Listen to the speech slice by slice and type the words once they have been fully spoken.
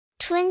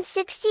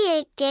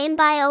twin68 game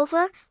buy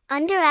over,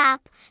 under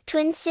app,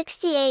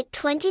 twin68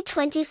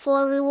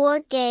 2024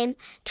 reward game,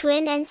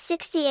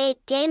 twin68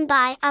 game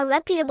buy, a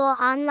reputable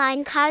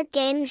online card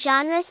game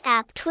genres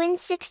app.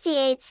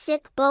 Twin68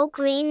 sick bow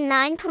green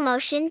 9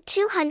 promotion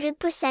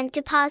 200%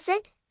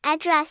 deposit,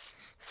 address,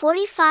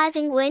 45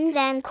 Nguyen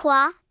Van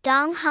Qua,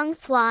 Dong Hung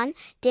Thuan,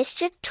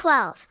 District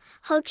 12,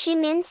 Ho Chi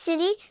Minh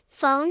City,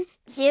 phone,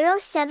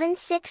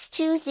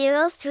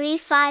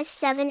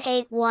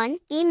 0762035781,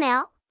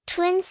 email,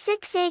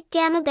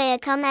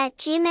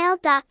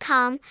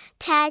 twin68gamebai@gmail.com,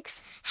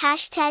 tags,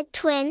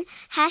 #twin,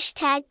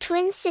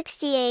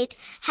 #twin68,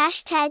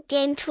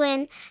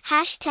 #gametwin,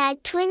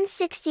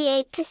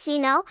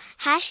 #twin68casino,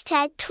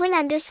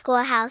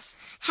 #twin_house,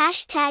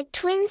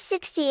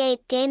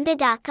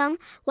 twin68gamebai.com,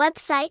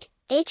 website,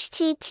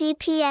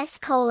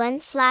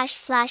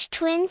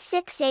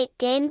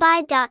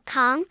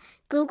 https://twin68gamebai.com,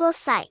 Google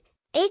site,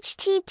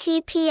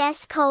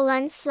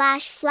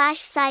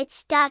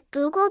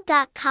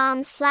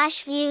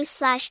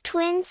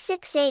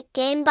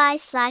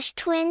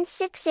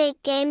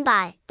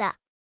 https://sites.google.com/view/twin68gamebai/twin68gamebai. The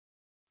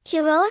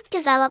heroic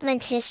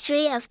development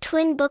history of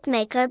Twin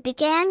Bookmaker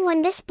began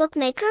when this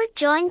bookmaker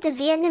joined the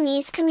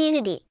Vietnamese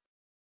community.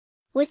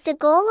 With the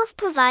goal of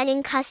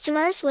providing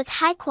customers with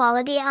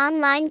high-quality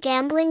online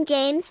gambling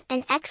games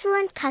and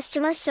excellent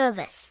customer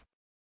service,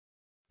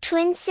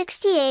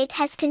 twin68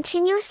 has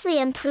continuously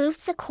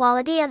improved the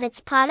quality of its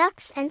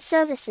products and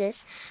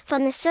services,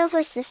 from the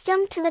server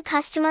system to the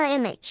customer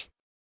image.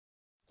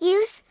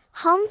 Use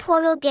home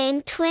portal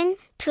game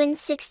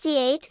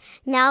twin68.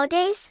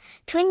 Nowadays,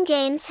 Twin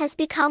Games has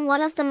become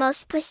one of the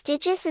most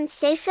prestigious and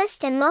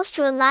safest and most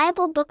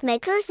reliable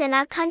bookmakers in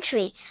our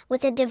country,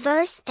 with a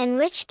diverse and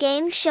rich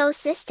game show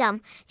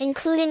system,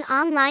 including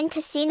online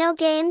casino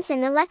games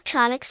and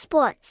electronic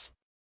sports,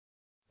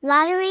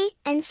 lottery,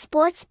 and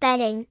sports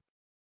betting.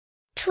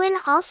 Twin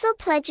also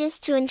pledges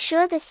to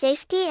ensure the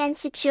safety and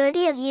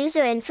security of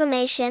user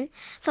information,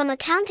 from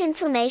account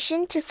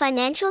information to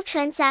financial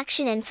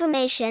transaction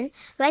information.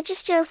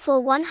 Register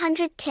for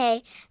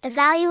 100K.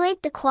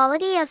 Evaluate the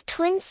quality of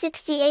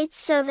twin68's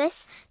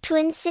service.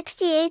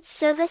 Twin68's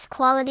service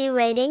quality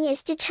rating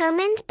is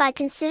determined by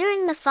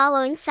considering the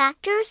following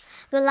factors: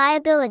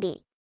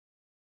 reliability.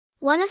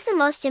 One of the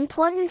most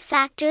important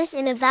factors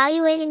in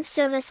evaluating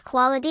service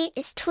quality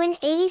is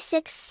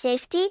twin86's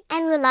safety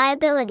and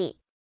reliability.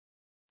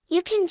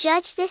 You can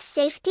judge this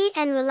safety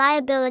and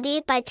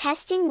reliability by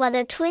testing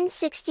whether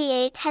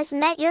twin68 has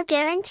met your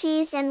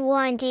guarantees and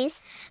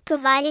warranties,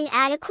 providing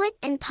adequate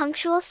and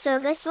punctual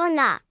service or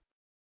not.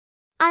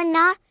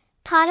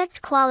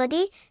 Product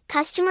quality.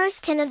 Customers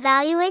can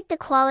evaluate the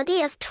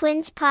quality of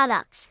Twin's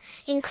products,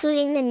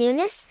 including the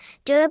newness,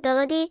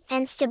 durability,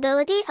 and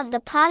stability of the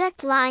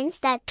product lines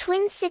that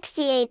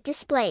twin68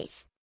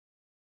 displays.